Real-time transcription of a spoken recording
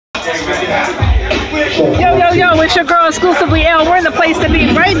Yo, it's your girl Exclusively L. We're in the place to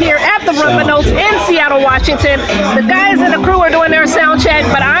be right here at the Rumba Notes in Seattle, Washington. The guys and the crew are doing their sound check,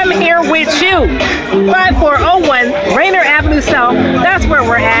 but I'm here with you. 5401 Rainer Avenue South. That's where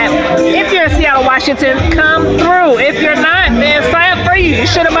we're at. If you're in Seattle, Washington, come through. If you're not, then sign up for you. You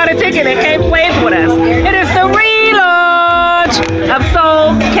should have bought a ticket and came played with us. It is the relaunch of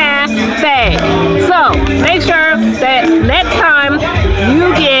Soul Cafe. So make sure that next time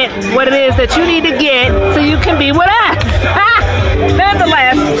you get what it is that you need to get so you can be with us.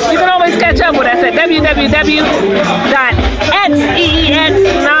 Nonetheless, you can always catch up with us at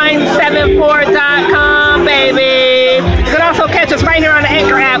www.xex974.com, baby. You can also catch us right here on the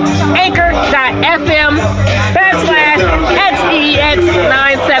Anchor app,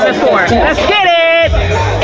 anchor.fm/xex974. Let's get it.